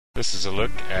This is a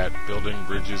look at Building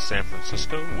Bridges San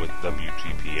Francisco with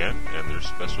WTPN and their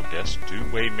special guest, Tu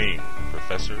Weiming,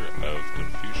 professor of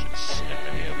Confucius and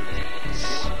many other things.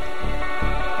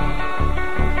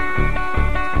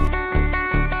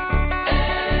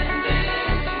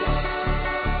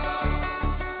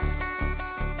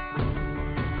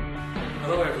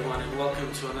 Hello everyone and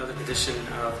welcome to another edition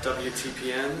of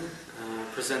WTPN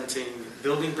presenting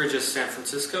Building Bridges San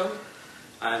Francisco.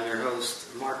 I'm your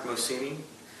host, Mark Mohseni.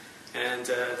 And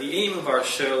the aim of our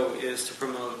show is to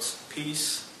promote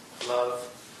peace, love,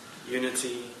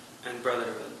 unity, and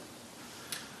brotherhood.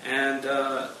 And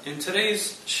in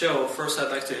today's show, first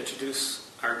I'd like to introduce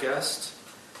our guest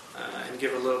and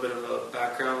give a little bit of a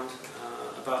background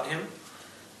about him.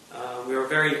 We are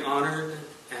very honored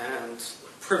and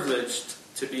privileged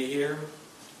to be here.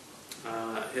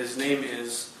 His name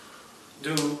is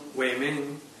Tu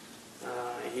Weiming.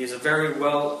 He's a very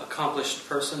well-accomplished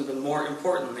person, but more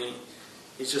importantly,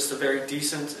 he's just a very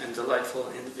decent and delightful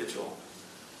individual.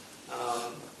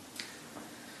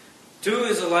 Tu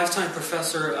is a lifetime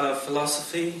professor of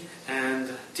philosophy and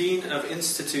Dean of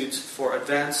Institute for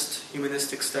Advanced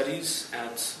Humanistic Studies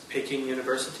at Peking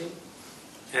University,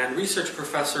 and research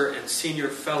professor and senior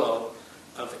fellow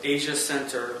of Asia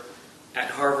Center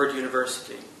at Harvard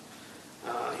University.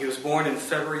 He was born in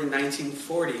February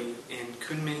 1940 in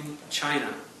Kunming,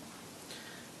 China.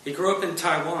 He grew up in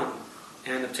Taiwan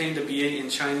and obtained a BA in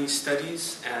Chinese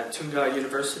Studies at Tsinghua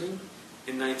University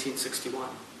in 1961.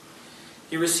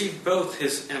 He received both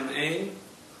his MA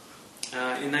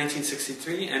in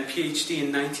 1963 and PhD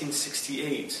in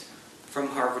 1968 from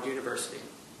Harvard University.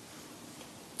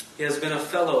 He has been a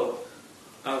fellow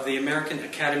of the American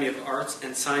Academy of Arts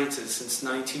and Sciences since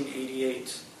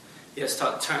 1988. He has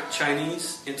taught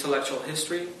Chinese intellectual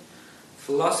history,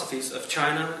 philosophies of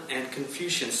China, and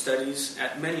Confucian studies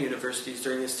at many universities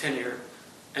during his tenure,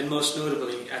 and most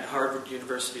notably at Harvard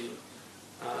University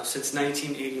since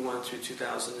 1981 through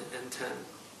 2010.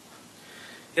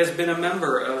 He has been a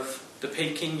member of the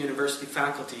Peking University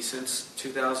faculty since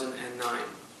 2009.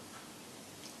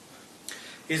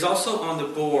 He is also on the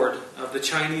board of the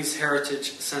Chinese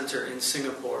Heritage Center in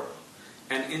Singapore,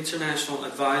 an international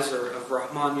advisor of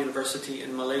Rahman University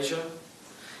in Malaysia,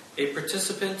 a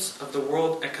participant of the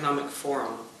World Economic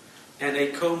Forum, and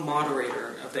a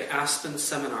co-moderator of the Aspen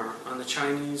Seminar on the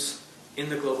Chinese in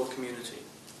the global community.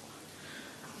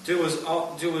 Tu was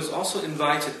also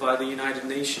invited by the United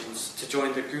Nations to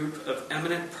join the group of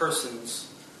eminent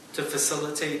persons to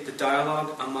facilitate the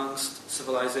dialogue amongst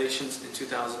civilizations in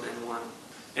 2001.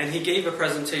 And he gave a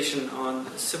presentation on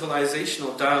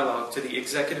civilizational dialogue to the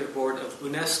Executive Board of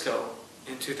UNESCO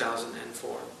in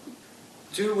 2004.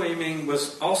 Tu Weiming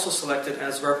was also selected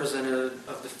as representative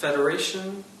of the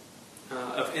Federation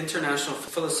of International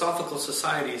Philosophical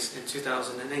Societies in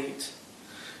 2008.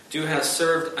 Tu has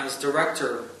served as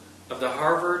director of the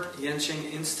Harvard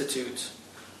Yenching Institute,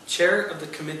 chair of the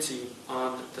Committee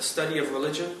on the Study of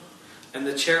Religion, and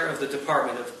the chair of the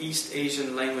Department of East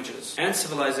Asian Languages and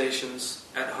Civilizations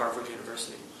at Harvard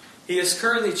University. He is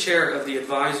currently chair of the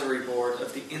advisory board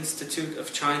of the Institute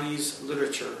of Chinese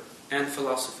Literature and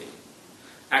Philosophy,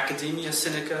 Academia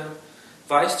Sinica,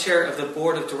 vice chair of the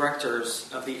board of directors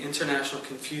of the International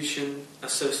Confucian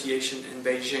Association in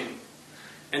Beijing,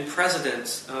 and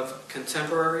president of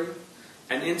Contemporary,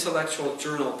 an intellectual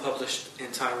journal published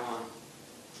in Taiwan.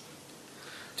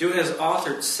 Tu has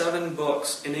authored 7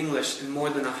 books in English and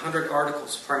more than 100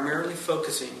 articles, primarily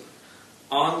focusing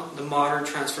on the modern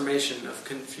transformation of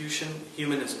Confucian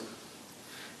humanism.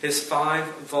 His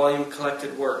 5-volume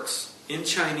collected works in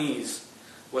Chinese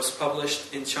was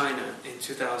published in China in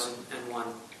 2001.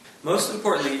 Most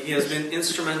importantly, he has been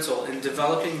instrumental in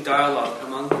developing dialogue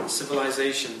among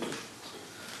civilization,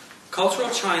 cultural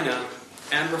China,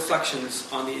 and reflections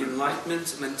on the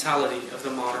Enlightenment mentality of the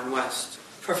modern West.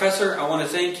 Professor, I want to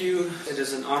thank you. It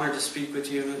is an honor to speak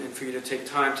with you and for you to take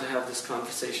time to have this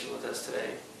conversation with us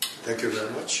today. Thank you very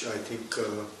much. I think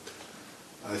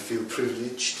I feel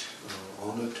privileged,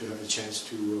 honored to have a chance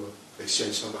to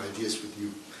exchange some ideas with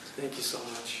you. Thank you so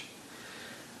much.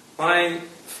 My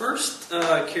first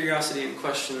curiosity and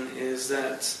question is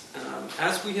that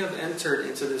as we have entered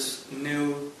into this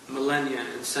new millennia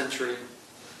and century,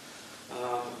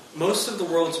 most of the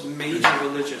world's major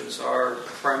religions are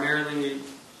primarily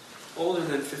older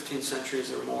than 15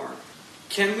 centuries or more.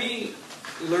 Can we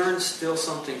learn still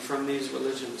something from these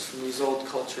religions, from these old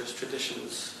cultures,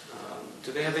 traditions?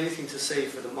 Do they have anything to say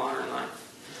for the modern life,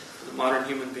 for the modern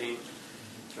human being?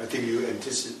 I think you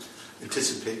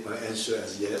anticipate my answer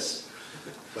as yes,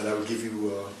 but I will give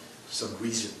you some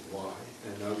reason why.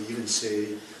 And I will even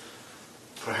say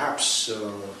perhaps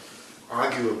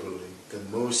arguably the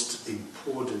most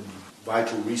important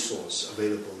vital resource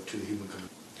available to the human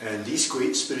community. And these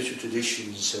great spiritual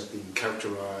traditions have been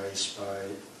characterized by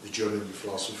the German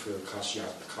philosopher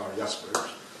Karl Jaspers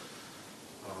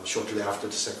shortly after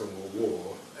the Second World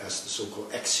War as the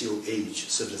so-called axial age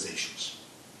civilizations.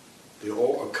 They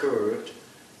all occurred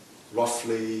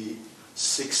roughly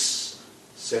 6th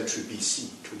century BC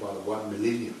to about 1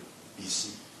 millennium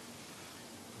BC.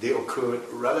 They occurred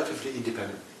relatively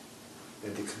independently,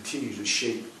 and they continue to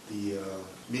shape the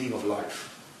meaning of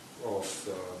life of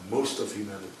most of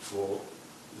humanity for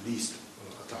at least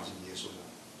 1,000 years or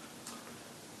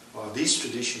more. These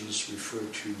traditions refer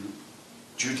to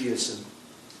Judaism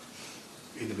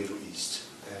in the Middle East,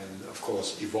 and of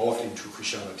course evolved into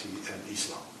Christianity and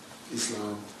Islam.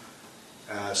 Islam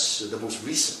as the most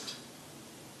recent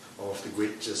of the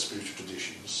great spiritual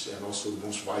traditions, and also the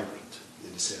most vibrant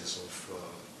in the sense of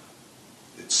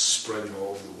it's spreading all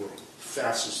over the world,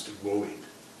 fastest growing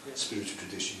spiritual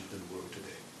tradition in the world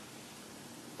today.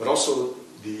 But also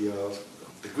the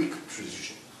Greek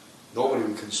tradition. Normally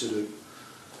we consider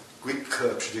Greek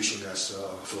tradition as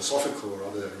philosophical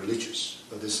rather than religious,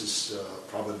 but this is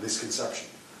probably a misconception,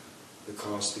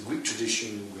 because the Greek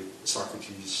tradition with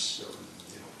Socrates,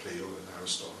 Plato and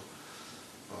Aristotle,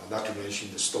 not to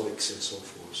mention the Stoics and so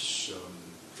forth,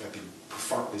 have been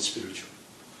profoundly spiritual.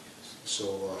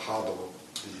 So Hadot,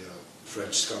 the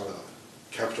French scholar,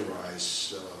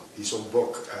 characterized his own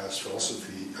book as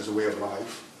philosophy as a way of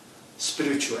life,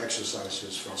 spiritual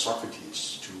exercises from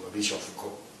Socrates to Michel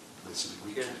Foucault. This is the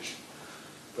Greek tradition.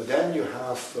 But then you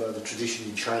have the tradition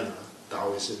in China,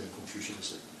 Taoism and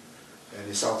Confucianism, and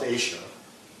in South Asia,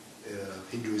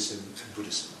 Hinduism and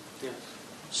Buddhism. Yes.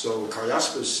 So Karl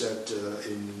Jaspers said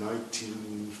in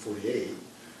 1948,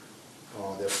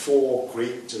 there are 4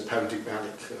 great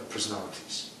paradigmatic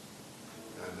personalities.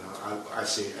 And I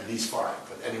say at least 5,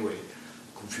 but anyway,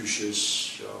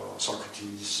 Confucius,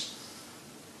 Socrates,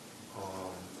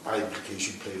 by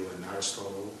implication Plato and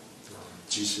Aristotle,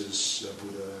 Jesus,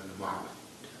 Buddha, and Muhammad.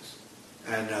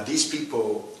 And these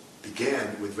people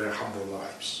began with very humble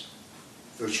lives,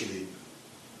 virtually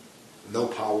no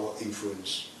power,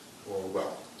 influence, or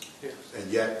wealth. Yes.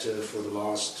 And yet, for the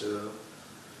last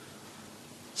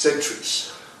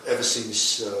centuries, ever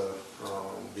since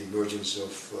the emergence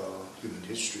of human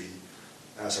history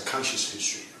as a conscious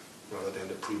history rather than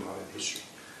a pre-modern history,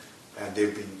 and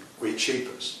they've been great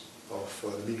shapers of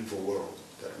the meaningful world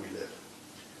that we live.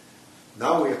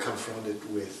 Now we are confronted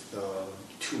with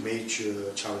 2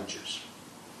 major challenges.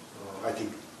 I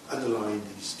think underlying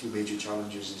these 2 major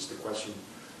challenges is the question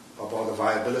about the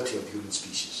viability of the human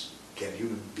species. Can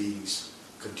human beings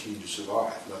continue to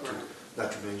survive,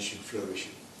 not to mention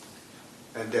flourishing?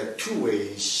 And there are 2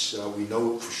 ways we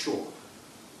know for sure,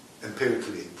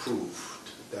 empirically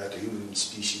proved, that the human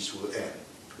species will end,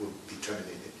 will be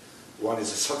terminated. One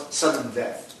is a sudden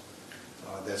death,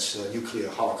 that's a nuclear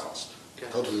holocaust,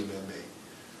 totally man-made.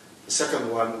 The second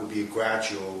one would be a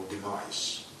gradual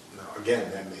demise. Now, again,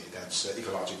 man-made, that's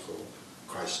ecological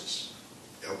crisis,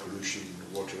 air pollution,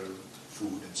 water,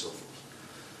 food, and so forth.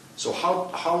 So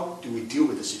how do we deal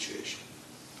with the situation?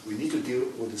 We need to deal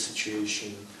with the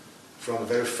situation from a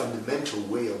very fundamental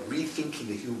way of rethinking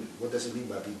the human. What does it mean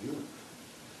by being human?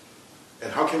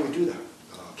 And how can we do that?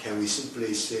 Can we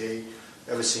simply say,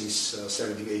 ever since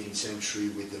 17th, 18th century,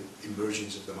 with the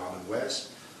emergence of the modern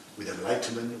West, with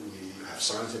enlightenment, we have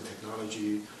science and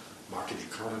technology, market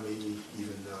economy,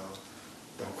 even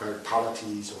democratic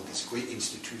polities, all these great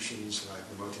institutions like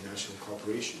the multinational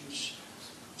corporations,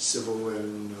 civil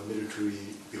and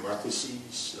military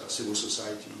bureaucracies, civil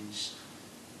societies.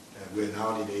 And we're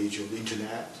now in the age of the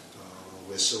internet.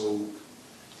 We're so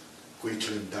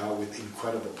greatly endowed with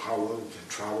incredible power. We can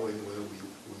travel anywhere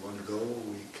we want to go.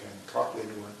 We can talk to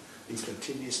anyone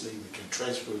instantaneously. We can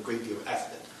transfer a great deal of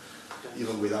asset,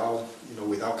 even without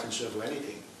concern for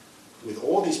anything. With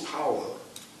all this power,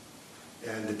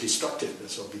 and the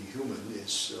destructiveness of being human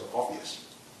is obvious.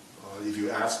 If you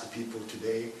ask the people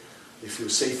today, they feel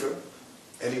safer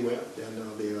anywhere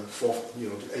than their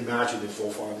imagine their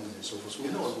forefathers and so forth. So we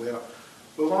know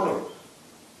we're vulnerable.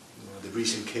 The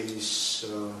recent case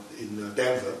in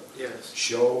Denver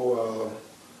show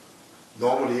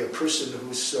normally a person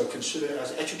who's considered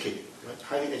as educated, right?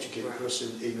 Highly educated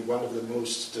person in one of the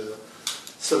most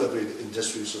celebrated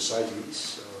industrial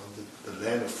societies, the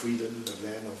land of freedom, the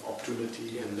land of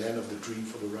opportunity, the land of the dream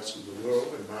for the rest of the world,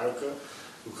 America,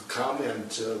 who could come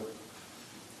and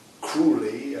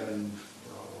cruelly and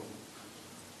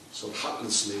so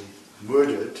heartlessly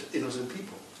murdered innocent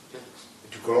people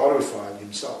to glorify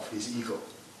himself, his ego,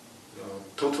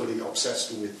 totally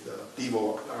obsessed with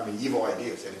evil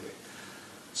ideas anyway.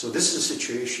 So this is a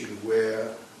situation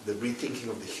where the rethinking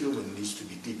of the human needs to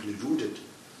be deeply rooted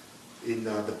in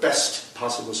the best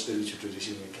possible spiritual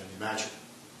tradition we can imagine.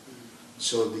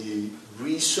 So the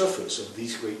resurface of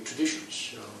these great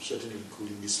traditions, certainly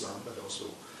including Islam, but also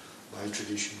my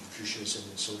tradition, Confucianism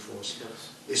and so forth,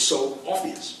 is so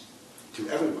obvious to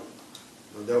everyone.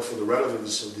 And therefore, the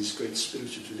relevance of these great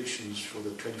spiritual traditions for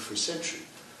the 21st century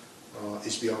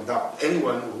is beyond doubt.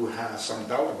 Anyone who has some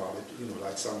doubt about it,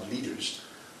 like some leaders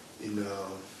in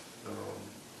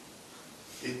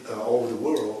all over the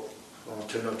world,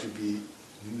 turn out to be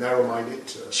narrow-minded,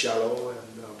 shallow,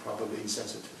 and probably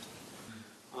insensitive.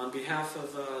 On behalf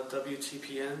of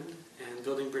WTPN and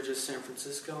Building Bridges San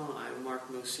Francisco, I'm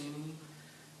Mark Mohseni,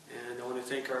 and I want to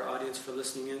thank our audience for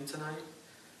listening in tonight.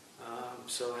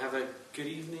 So have a good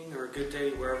evening or a good day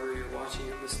wherever you're watching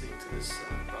and listening to this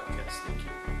broadcast. Thank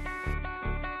you.